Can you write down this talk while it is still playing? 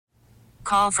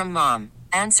call from mom.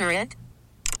 Answer it.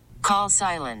 Call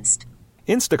silenced.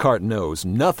 Instacart knows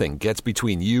nothing gets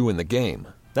between you and the game.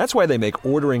 That's why they make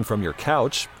ordering from your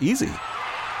couch easy.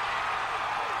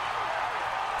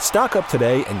 Stock up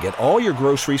today and get all your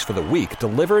groceries for the week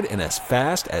delivered in as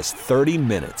fast as 30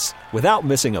 minutes without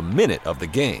missing a minute of the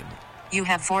game. You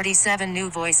have 47 new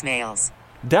voicemails.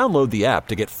 Download the app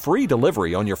to get free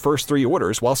delivery on your first 3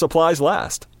 orders while supplies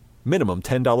last. Minimum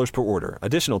 $10 per order.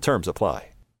 Additional terms apply.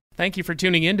 Thank you for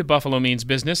tuning in to Buffalo Means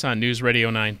Business on News Radio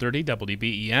 930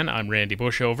 WBEN. I'm Randy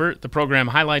Bushover. The program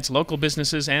highlights local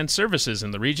businesses and services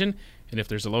in the region. And if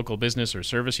there's a local business or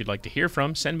service you'd like to hear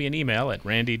from, send me an email at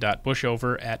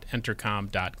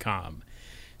randy.bushover@entercom.com.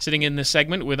 Sitting in this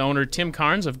segment with owner Tim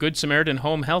Carnes of Good Samaritan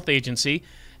Home Health Agency.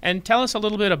 And tell us a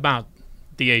little bit about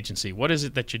the agency. What is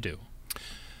it that you do?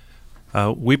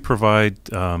 We provide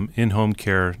in-home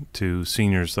care to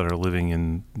seniors that are living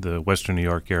in the Western New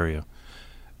York area.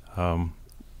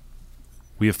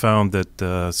 We have found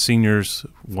that seniors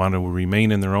want to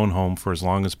remain in their own home for as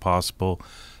long as possible,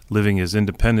 living as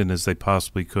independent as they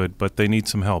possibly could, but they need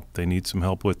some help. They need some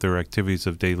help with their activities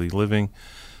of daily living,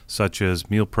 such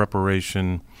as meal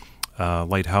preparation,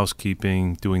 light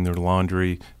housekeeping, doing their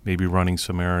laundry, maybe running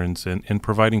some errands, and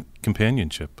providing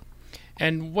companionship.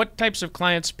 And what types of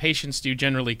clients, patients do you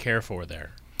generally care for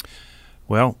there?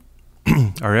 Well,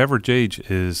 our average age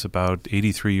is about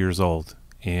 83 years old.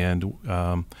 And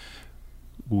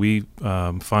we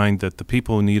find that the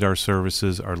people who need our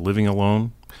services are living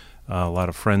alone. A lot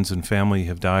of friends and family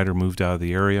have died or moved out of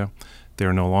the area.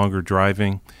 They're no longer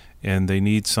driving, and they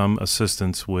need some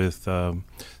assistance with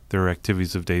their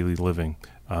activities of daily living.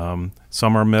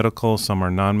 Some are medical, some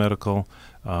are non-medical.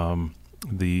 A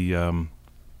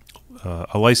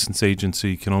licensed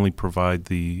agency can only provide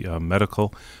the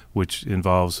medical, which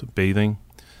involves bathing,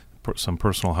 some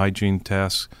personal hygiene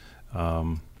tasks,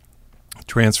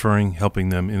 transferring, helping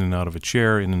them in and out of a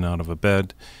chair, in and out of a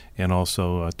bed, and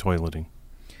also toileting.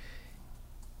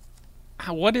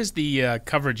 What is the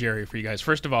coverage area for you guys?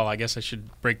 First of all, I guess I should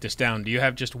break this down. Do you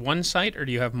have just one site or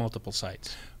do you have multiple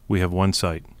sites? We have one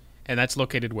site. And that's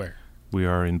located where? We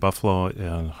are in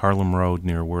Buffalo, Harlem Road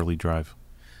near Worley Drive.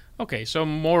 Okay, so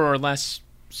more or less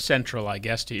central, I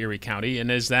guess, to Erie County.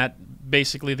 And is that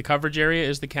basically the coverage area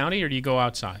is the county, or do you go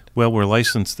outside? Well, we're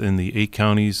licensed in the 8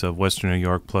 counties of Western New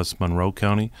York plus Monroe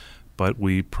County, but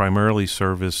we primarily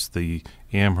service the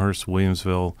Amherst,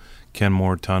 Williamsville,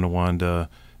 Kenmore, Tonawanda,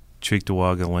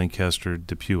 Cheektowaga, Lancaster,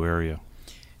 Depew area.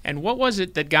 And what was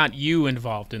it that got you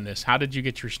involved in this? How did you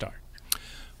get your start?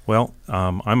 Well,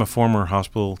 I'm a former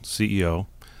hospital CEO.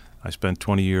 I spent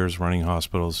 20 years running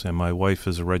hospitals, and my wife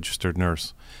is a registered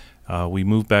nurse. We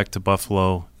moved back to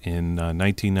Buffalo in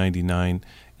 1999,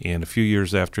 and a few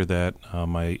years after that,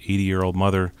 my 80-year-old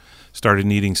mother started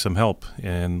needing some help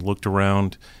and looked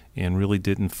around and really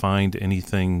didn't find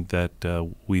anything that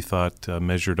we thought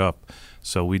measured up.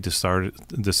 So we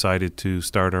decided to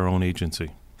start our own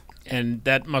agency. And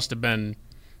that must have been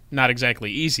not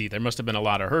exactly easy. There must have been a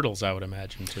lot of hurdles, I would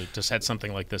imagine, to set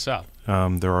something like this up.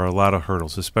 There are a lot of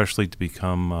hurdles, especially to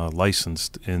become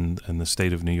licensed in the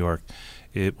state of New York.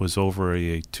 It was over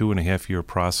a 2.5-year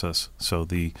process. So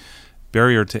the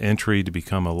barrier to entry to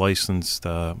become a licensed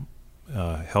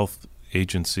health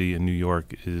agency in New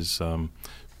York is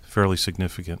fairly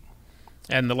significant.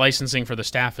 And the licensing for the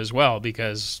staff as well,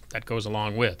 because that goes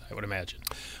along with, I would imagine.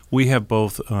 We have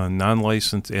both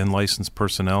non-licensed and licensed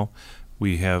personnel.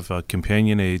 We have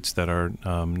companion aides that are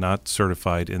not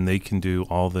certified, and they can do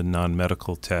all the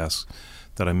non-medical tasks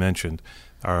that I mentioned.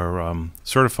 Our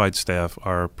certified staff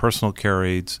are personal care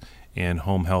aides and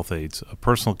home health aides. A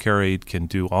personal care aide can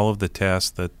do all of the tasks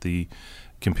that the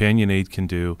companion aide can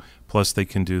do, plus they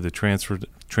can do the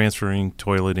transferring,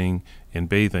 toileting, and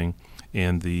bathing.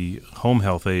 And the home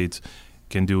health aides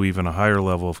can do even a higher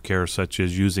level of care, such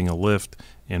as using a lift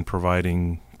and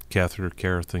providing catheter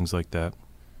care, things like that.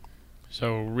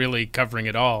 So really covering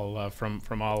it all from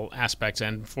all aspects,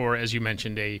 and for, as you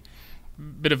mentioned, a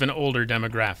bit of an older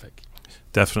demographic.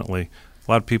 Definitely.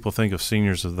 A lot of people think of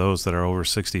seniors as those that are over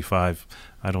 65.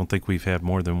 I don't think we've had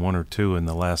more than one or two in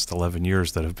the last 11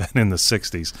 years that have been in the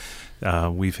 60s.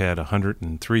 We've had a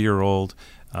 103-year-old,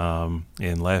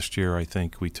 and last year I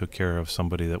think we took care of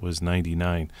somebody that was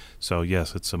 99. So,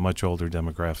 yes, it's a much older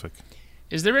demographic.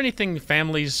 Is there anything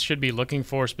families should be looking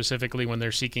for specifically when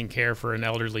they're seeking care for an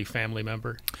elderly family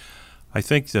member? I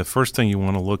think the first thing you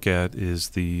want to look at is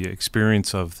the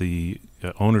experience of the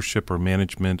ownership or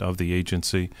management of the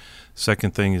agency.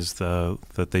 Second thing is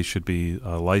that they should be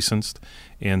licensed,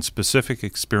 and specific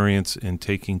experience in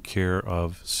taking care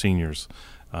of seniors.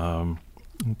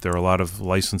 There are a lot of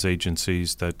licensed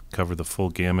agencies that cover the full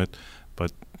gamut,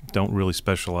 but don't really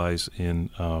specialize in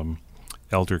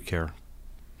elder care.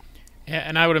 Yeah,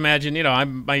 and I would imagine,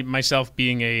 I'm myself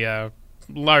being a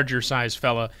larger size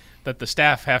fella, that the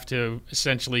staff have to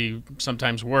essentially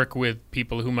sometimes work with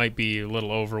people who might be a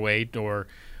little overweight or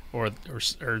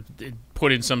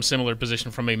put in some similar position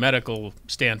from a medical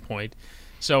standpoint.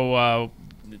 So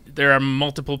there are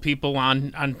multiple people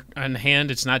on hand.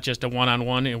 It's not just a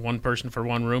one-on-one, one person for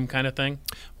one room kind of thing.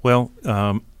 Well,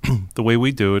 the way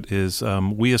we do it is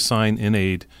we assign an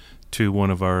aide to one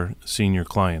of our senior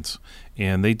clients,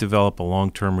 and they develop a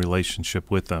long-term relationship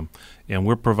with them. And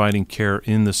we're providing care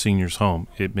in the senior's home.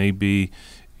 It may be,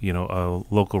 a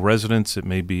local residence. It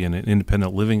may be in an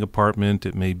independent living apartment.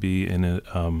 It may be in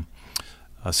a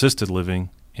assisted living,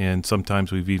 and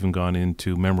sometimes we've even gone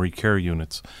into memory care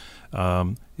units.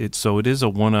 So it is a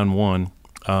one-on-one.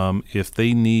 If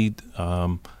they need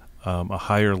a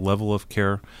higher level of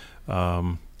care,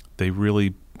 they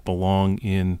really belong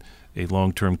in a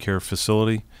long-term care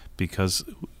facility, because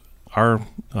our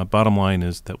bottom line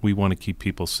is that we want to keep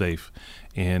people safe,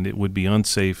 and it would be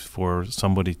unsafe for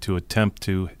somebody to attempt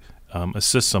to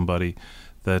assist somebody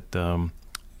that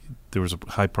there was a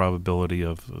high probability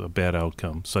of a bad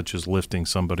outcome, such as lifting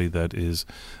somebody that is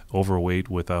overweight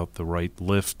without the right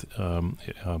lift,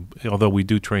 although we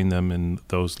do train them in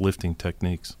those lifting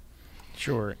techniques.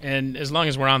 Sure. And as long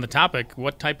as we're on the topic,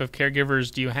 what type of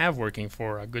caregivers do you have working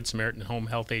for a Good Samaritan Home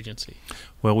Health Agency?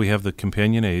 Well, we have the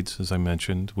companion aides, as I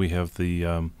mentioned. We have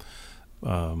the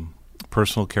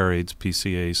personal care aides,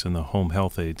 PCAs, and the home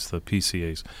health aides, the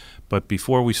PCAs. But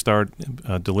before we start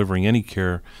delivering any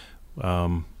care,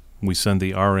 we send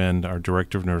the RN, our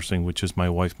director of nursing, which is my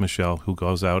wife, Michelle, who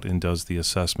goes out and does the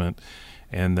assessment.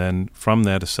 And then from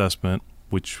that assessment,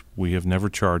 which we have never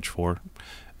charged for,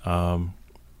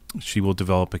 she will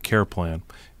develop a care plan.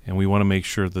 And we want to make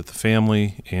sure that the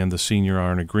family and the senior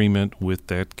are in agreement with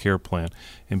that care plan.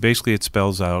 And basically it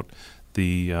spells out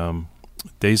the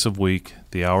days of week,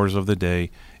 the hours of the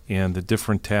day, and the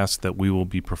different tasks that we will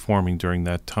be performing during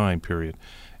that time period.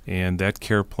 And that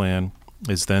care plan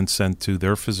is then sent to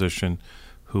their physician,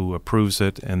 who approves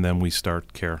it, and then we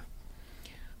start care.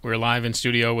 We're live in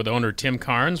studio with owner Tim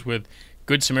Carnes with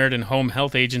Good Samaritan Home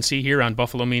Health Agency here on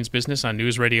Buffalo Means Business on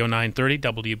News Radio 930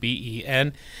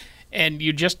 WBEN. And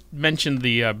you just mentioned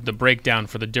the breakdown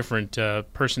for the different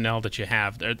personnel that you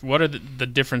have. What are the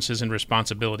differences in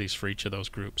responsibilities for each of those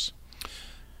groups?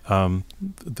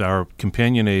 Our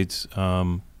companion aides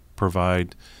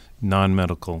provide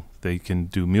non-medical. They can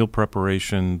do meal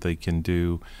preparation. They can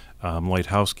do light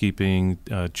housekeeping,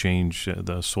 change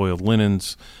the soiled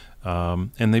linens,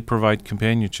 and they provide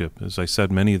companionship. As I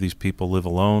said, many of these people live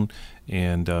alone,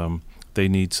 and they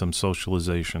need some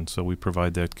socialization, so we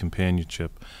provide that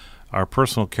companionship. Our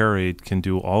personal care aide can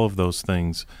do all of those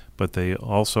things, but they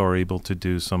also are able to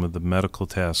do some of the medical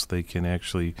tasks. They can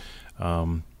actually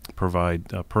provide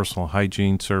personal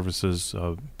hygiene services,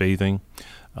 bathing.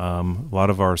 A lot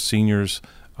of our seniors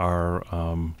are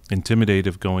intimidated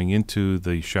of going into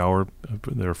the shower.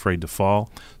 They're afraid to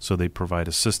fall, so they provide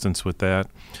assistance with that.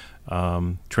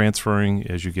 Transferring,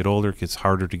 as you get older, it gets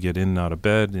harder to get in and out of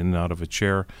bed, in and out of a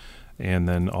chair, and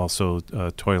then also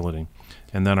toileting.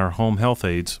 And then our home health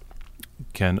aides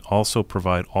can also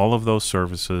provide all of those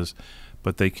services,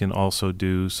 but they can also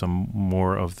do some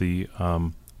more of the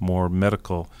more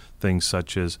medical things,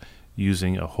 such as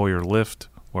using a Hoyer lift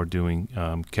or doing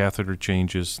catheter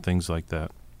changes, things like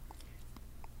that.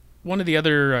 One of the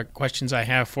other questions I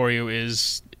have for you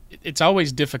is, it's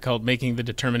always difficult making the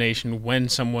determination when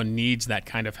someone needs that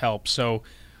kind of help. So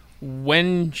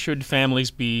when should families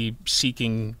be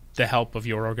seeking the help of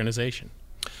your organization?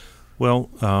 Well,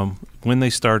 when they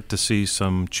start to see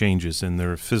some changes in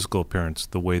their physical appearance,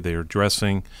 the way they are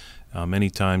dressing,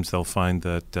 many times they'll find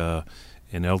that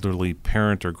an elderly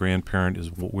parent or grandparent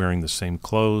is wearing the same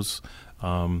clothes.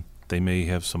 They may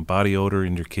have some body odor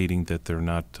indicating that they're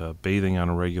not bathing on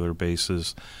a regular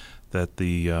basis, that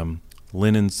the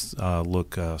linens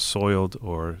look soiled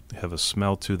or have a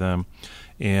smell to them.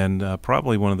 And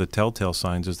probably one of the telltale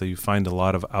signs is that you find a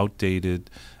lot of outdated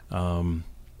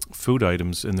food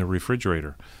items in the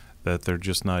refrigerator, that they're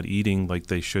just not eating like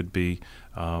they should be.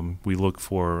 We look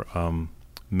for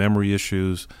memory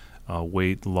issues,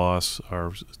 weight loss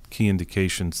are key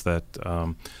indications that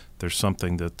there's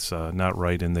something that's not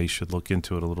right, and they should look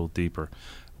into it a little deeper.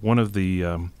 One of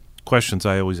the questions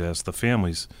I always ask the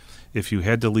families, if you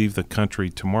had to leave the country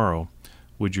tomorrow,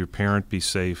 would your parent be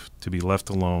safe to be left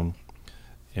alone,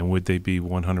 and would they be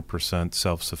 100%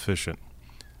 self-sufficient?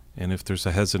 And if there's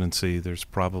a hesitancy, there's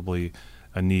probably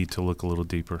a need to look a little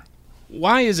deeper.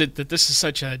 Why is it that this is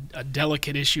such a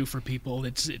delicate issue for people?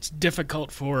 It's difficult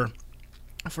for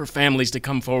for families to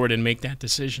come forward and make that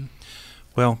decision?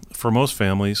 Well, for most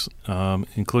families,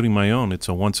 including my own, it's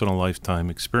a once-in-a-lifetime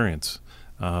experience.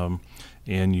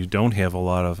 And you don't have a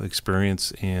lot of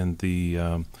experience, and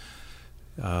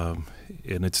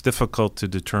it's difficult to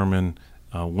determine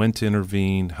when to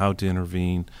intervene, how to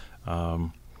intervene,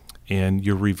 and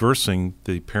you're reversing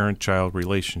the parent-child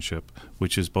relationship,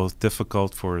 which is both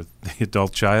difficult for the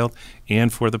adult child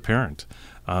and for the parent.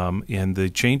 And the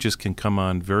changes can come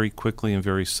on very quickly and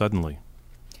very suddenly.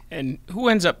 And who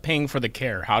ends up paying for the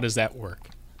care? How does that work?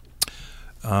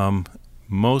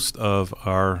 Most of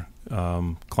our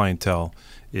clientele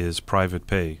is private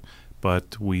pay,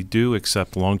 but we do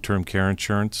accept long-term care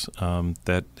insurance.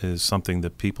 That is something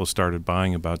that people started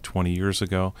buying about 20 years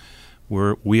ago.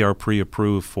 We are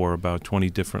pre-approved for about 20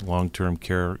 different long-term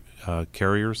care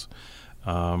carriers.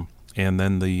 And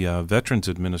then the Veterans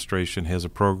Administration has a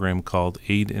program called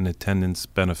Aid in Attendance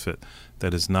Benefit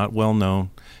that is not well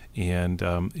known, and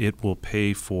it will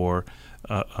pay for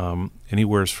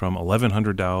anywhere from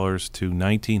 $1,100 to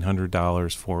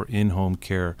 $1,900 for in-home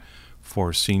care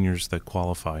for seniors that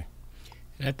qualify.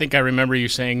 I think I remember you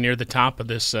saying near the top of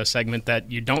this segment that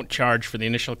you don't charge for the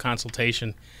initial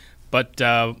consultation. But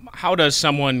how does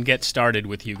someone get started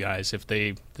with you guys if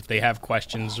they have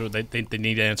questions or they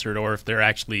need answered, or if they're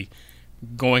actually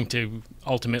going to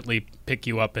ultimately pick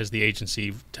you up as the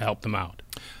agency to help them out?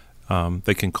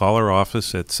 They can call our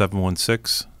office at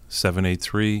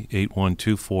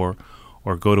 716-783-8124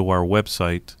 or go to our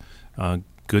website,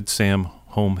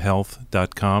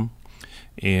 goodsamhomehealth.com,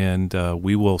 and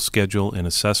we will schedule an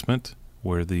assessment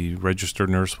where the registered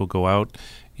nurse will go out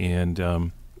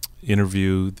and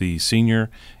interview the senior,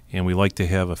 and we like to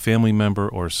have a family member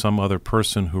or some other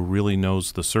person who really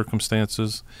knows the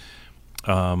circumstances.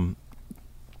 From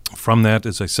that,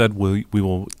 as I said, we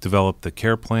will develop the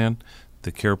care plan.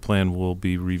 The care plan will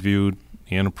be reviewed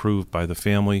and approved by the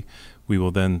family. We will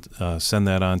then send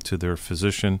that on to their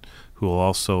physician, who will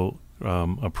also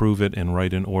approve it and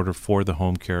write an order for the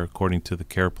home care according to the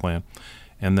care plan.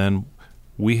 And then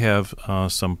we have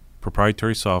some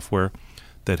proprietary software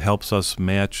that helps us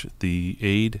match the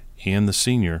aide and the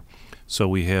senior, so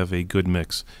we have a good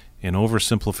mix. An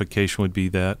oversimplification would be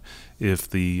that if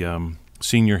the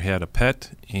senior had a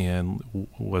pet and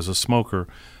was a smoker,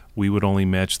 we would only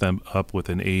match them up with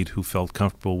an aide who felt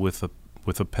comfortable with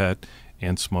a pet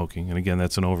and smoking. And again,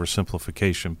 that's an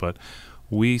oversimplification, but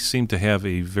we seem to have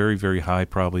a very, very high,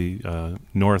 probably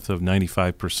north of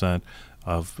 95%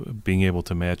 of being able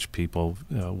to match people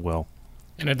well.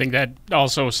 And I think that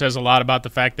also says a lot about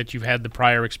the fact that you've had the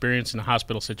prior experience in a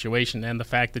hospital situation, and the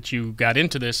fact that you got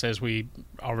into this, as we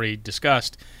already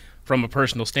discussed, from a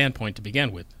personal standpoint to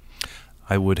begin with.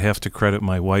 I would have to credit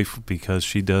my wife because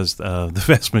she does the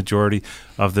vast majority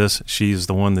of this. She's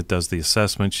the one that does the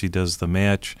assessment. She does the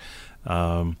match.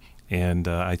 And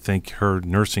I think her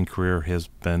nursing career has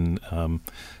been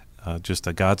just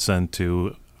a godsend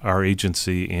to our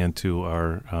agency and to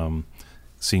our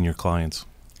senior clients.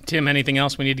 Tim, anything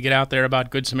else we need to get out there about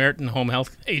Good Samaritan Home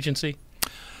Health Agency?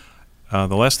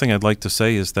 The last thing I'd like to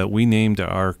say is that we named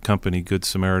our company Good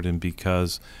Samaritan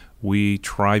because we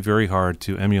try very hard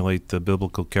to emulate the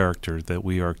biblical character, that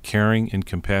we are caring and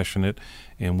compassionate,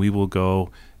 and we will go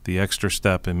the extra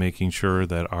step in making sure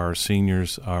that our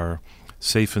seniors are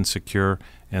safe and secure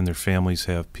and their families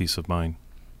have peace of mind.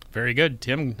 Very good.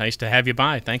 Tim, nice to have you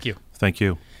by. Thank you. Thank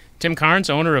you. Tim Carnes,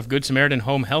 owner of Good Samaritan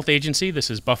Home Health Agency. This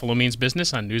is Buffalo Means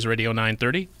Business on News Radio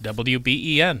 930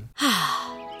 WBEN.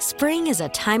 Spring is a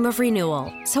time of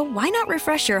renewal, so why not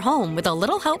refresh your home with a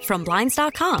little help from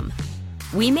Blinds.com?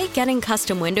 We make getting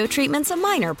custom window treatments a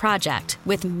minor project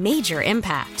with major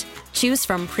impact. Choose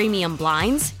from premium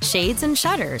blinds, shades, and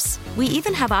shutters. We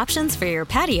even have options for your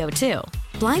patio, too.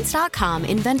 Blinds.com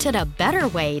invented a better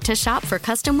way to shop for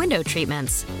custom window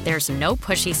treatments. There's no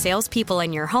pushy salespeople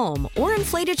in your home or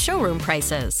inflated showroom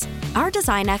prices. Our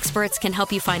design experts can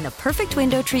help you find the perfect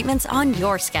window treatments on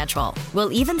your schedule.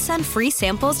 We'll even send free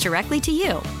samples directly to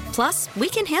you. Plus, we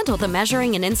can handle the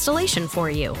measuring and installation for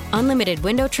you. Unlimited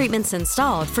window treatments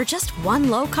installed for just one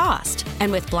low cost. And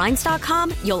with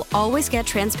Blinds.com, you'll always get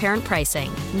transparent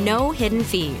pricing. No hidden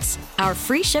fees. Our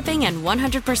free shipping and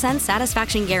 100%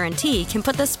 satisfaction guarantee can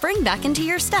put the spring back into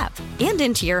your step and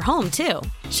into your home, too.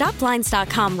 Shop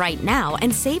Blinds.com right now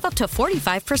and save up to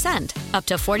 45%. Up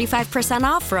to 45%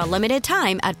 off for a limited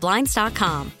time at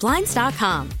Blinds.com.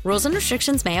 Blinds.com. Rules and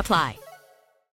restrictions may apply.